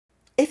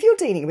If you're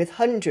dealing with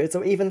hundreds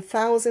or even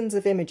thousands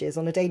of images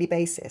on a daily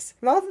basis,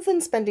 rather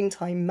than spending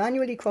time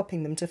manually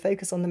cropping them to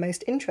focus on the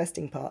most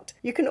interesting part,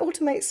 you can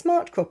automate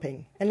smart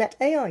cropping and let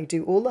AI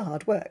do all the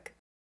hard work.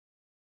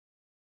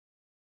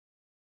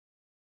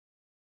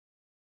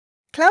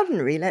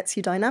 Cloudinary lets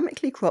you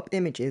dynamically crop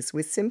images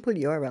with simple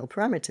URL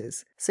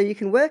parameters, so you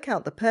can work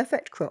out the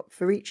perfect crop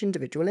for each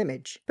individual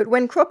image. But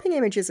when cropping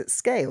images at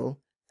scale,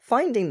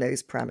 finding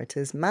those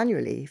parameters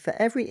manually for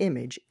every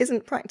image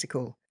isn't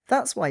practical.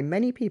 That's why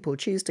many people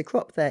choose to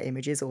crop their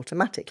images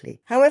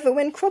automatically. However,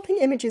 when cropping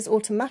images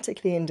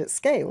automatically and at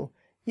scale,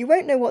 you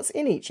won't know what's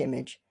in each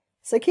image,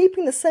 so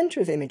keeping the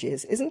center of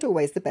images isn't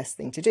always the best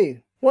thing to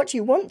do. What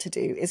you want to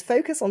do is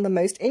focus on the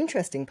most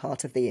interesting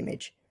part of the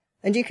image,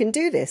 and you can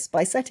do this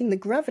by setting the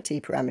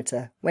gravity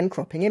parameter when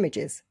cropping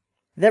images.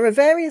 There are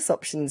various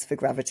options for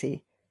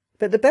gravity,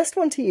 but the best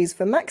one to use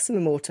for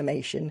maximum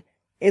automation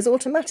is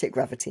automatic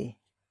gravity.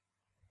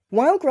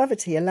 While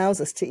gravity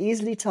allows us to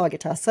easily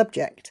target our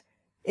subject,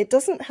 it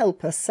doesn't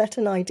help us set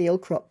an ideal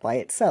crop by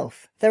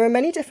itself. There are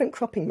many different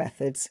cropping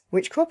methods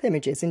which crop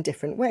images in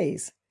different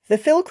ways. The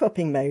fill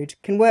cropping mode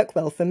can work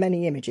well for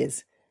many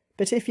images,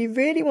 but if you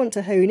really want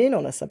to hone in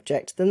on a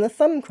subject, then the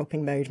thumb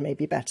cropping mode may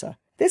be better.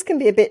 This can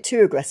be a bit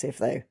too aggressive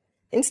though.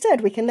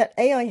 Instead, we can let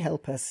AI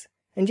help us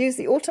and use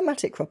the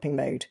automatic cropping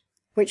mode,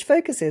 which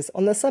focuses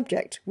on the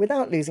subject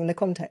without losing the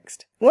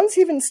context. Once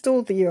you've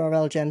installed the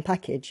URL Gen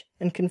package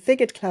and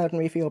configured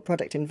Cloudinary for your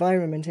product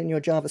environment in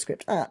your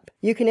JavaScript app,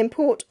 you can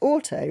import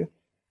Auto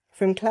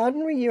from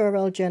Cloudinary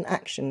URL Gen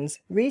Actions,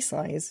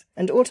 Resize,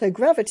 and Auto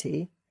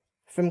Gravity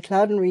from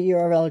Cloudinary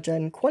URL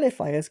Gen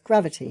Qualifiers,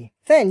 Gravity.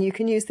 Then you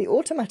can use the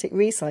automatic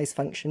resize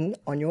function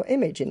on your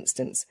image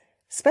instance,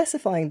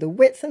 specifying the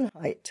width and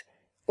height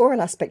or an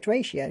aspect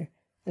ratio,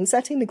 and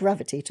setting the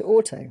gravity to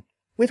auto.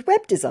 With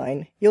web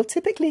design, you'll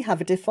typically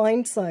have a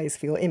defined size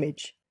for your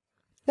image.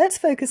 Let's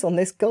focus on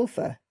this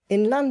golfer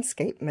in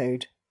landscape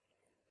mode.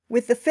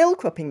 With the fill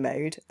cropping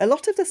mode, a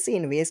lot of the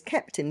scenery is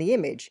kept in the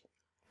image,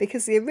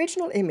 because the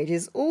original image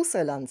is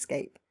also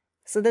landscape,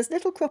 so there's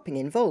little cropping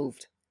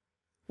involved.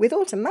 With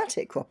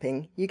automatic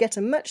cropping, you get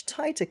a much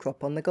tighter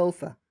crop on the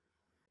golfer.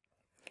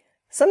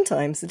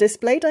 Sometimes the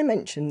display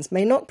dimensions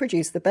may not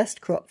produce the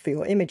best crop for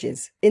your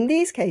images. In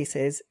these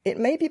cases, it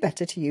may be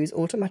better to use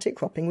automatic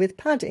cropping with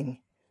padding.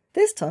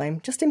 This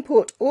time, just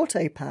import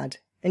Auto Pad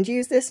and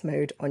use this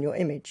mode on your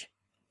image.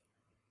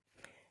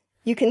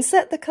 You can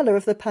set the colour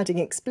of the padding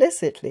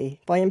explicitly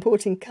by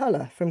importing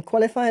colour from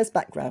Qualifiers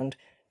Background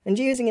and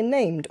using a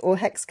named or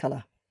hex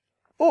colour.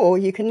 Or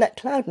you can let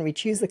Cloudinary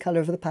choose the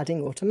colour of the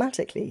padding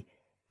automatically,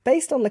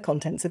 based on the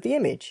contents of the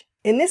image.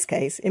 In this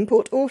case,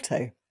 import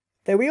Auto,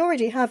 though we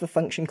already have a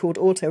function called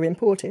Auto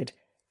imported,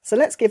 so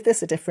let's give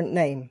this a different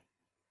name.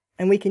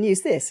 And we can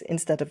use this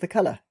instead of the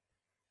colour.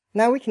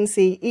 Now we can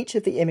see each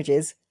of the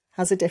images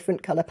has a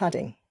different colour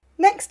padding.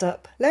 Next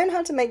up, learn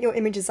how to make your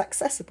images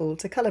accessible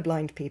to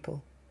colourblind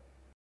people.